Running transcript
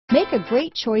Make a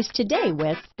great choice today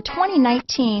with the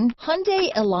 2019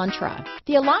 Hyundai Elantra.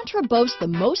 The Elantra boasts the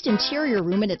most interior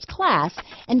room in its class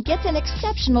and gets an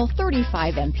exceptional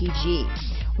 35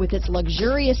 mpg. With its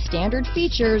luxurious standard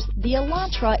features, the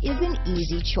Elantra is an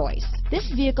easy choice. This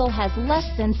vehicle has less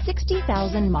than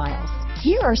 60,000 miles.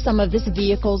 Here are some of this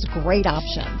vehicle's great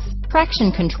options: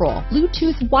 traction control,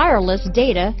 Bluetooth wireless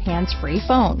data, hands-free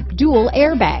phone, dual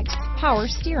airbags, power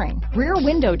steering, rear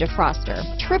window defroster,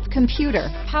 trip computer,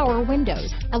 power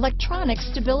windows, electronic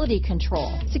stability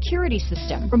control, security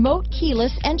system, remote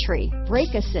keyless entry,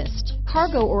 brake assist,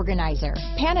 cargo organizer,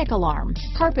 panic alarm,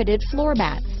 carpeted floor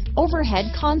mats, overhead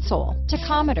console,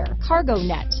 tachometer, cargo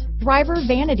net, driver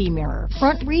vanity mirror,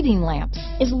 front reading lamps.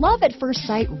 Is love at first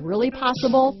sight really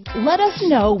possible? Let us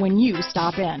know when you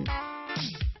stop in.